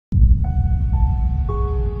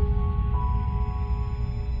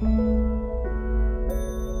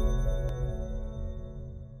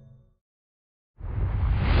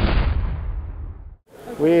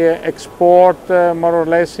We export more or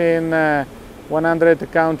less in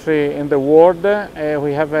 100 countries in the world.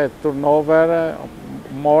 We have a turnover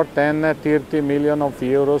more than 30 million of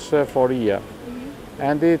euros for a year.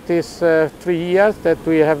 And it is 3 years that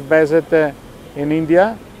we have based in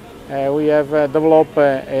India. We have developed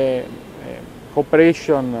a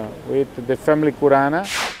cooperation with the family Kurana.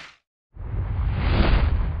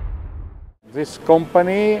 This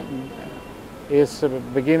company is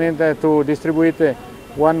beginning to distribute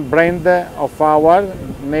one brand of ours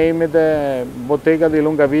named Bottega di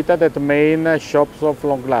Lunga Vita, that main shops of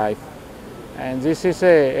long life. And this is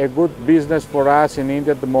a good business for us in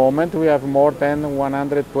India at the moment. We have more than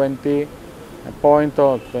 120 points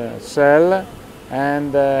of sale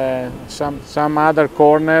and some other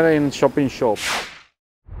corner in shopping shops.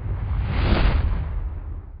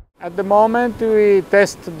 At the moment we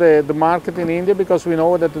test the market in India because we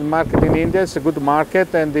know that the market in India is a good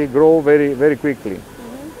market and they grow very quickly.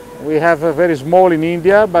 We have a very small in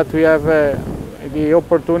India, but we have the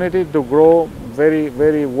opportunity to grow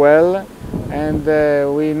very well, and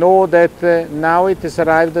we know that now it is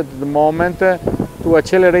arrived at the moment to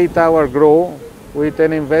accelerate our growth with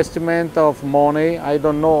an investment of money. I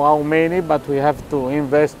don't know how many, but we have to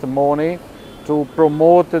invest money to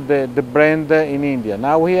promote the brand in India.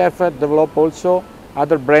 Now we have developed also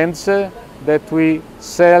other brands that we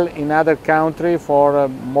sell in other countries for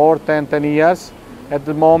more than 10 years. At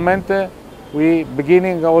the moment we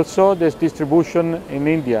beginning also this distribution in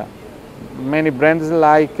India. Many brands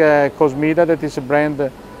like Cosmida, that is a brand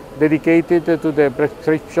dedicated to the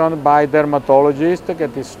prescription by dermatologists,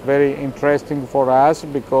 that is very interesting for us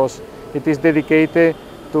because it is dedicated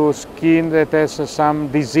to skin that has some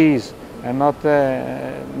disease and not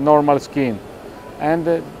normal skin.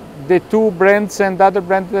 And the two brands and other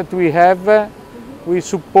brands that we have, we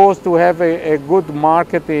supposed to have a good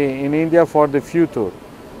market in India for the future.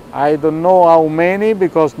 I don't know how many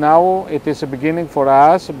because now it is a beginning for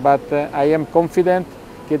us, but I am confident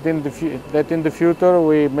that in the future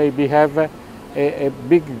we maybe have a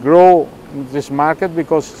big growth in this market,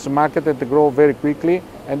 because it's a market that grows very quickly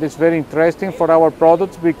and it's very interesting for our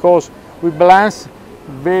products because we balance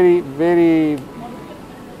very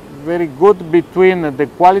good between the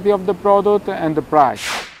quality of the product and the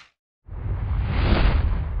price.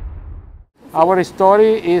 Our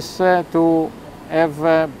story is to have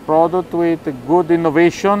a product with good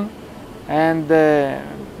innovation, and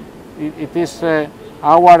it is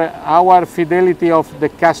our fidelity of the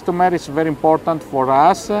customer is very important for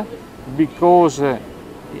us, because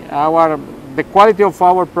the quality of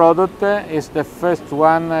our product is the first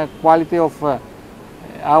one quality of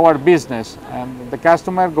our business, and the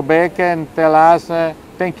customer go back and tell us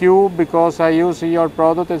thank you because I use your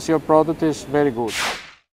product and your product is very good.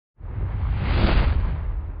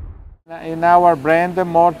 In our brand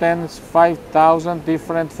more than 5,000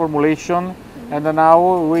 different formulations, and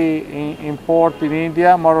now we import in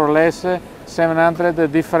India more or less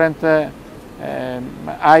 700 different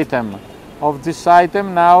items. Of this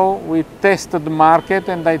item now we test the market,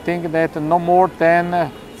 and I think that no more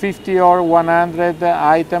than 50 or 100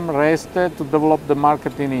 items rest to develop the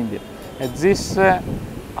market in India. And this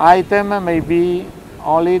item may be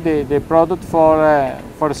only the product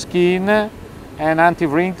for skin and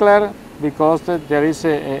anti-wrinkler, because there is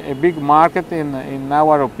a big market in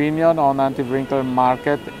our opinion on anti-wrinkle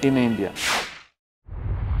market in India.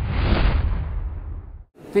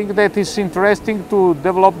 I think that it's interesting to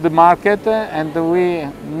develop the market, and we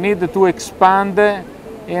need to expand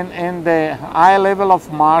in the high level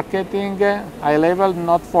of marketing, high level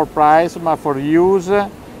not for price but for use.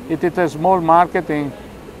 It is a small marketing.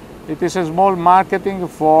 It is a small marketing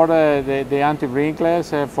for the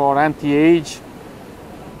anti-wrinkles, for anti-age,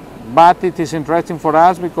 but it is interesting for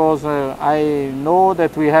us because I know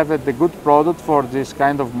that we have the good product for this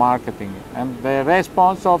kind of marketing, and the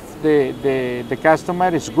response of the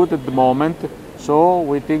customer is good at the moment, so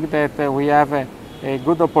we think that we have a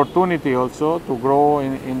good opportunity also to grow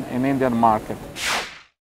in Indian market.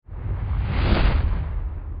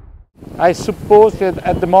 I suppose that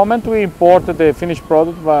at the moment we import the finished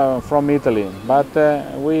product from Italy, but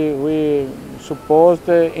we suppose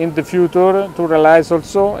in the future to realize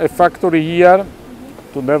also a factory here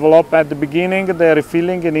to develop at the beginning the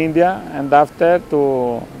refilling in India, and after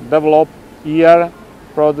to develop here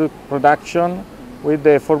production with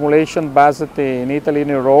the formulation based in Italy, in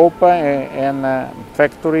Europe, and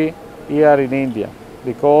factory here in India,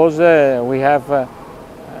 because we have,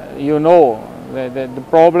 you know, the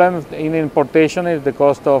problem in importation is the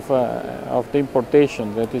cost of the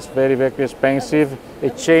importation, that is very expensive.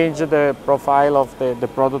 It changes the profile of the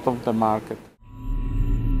product of the market.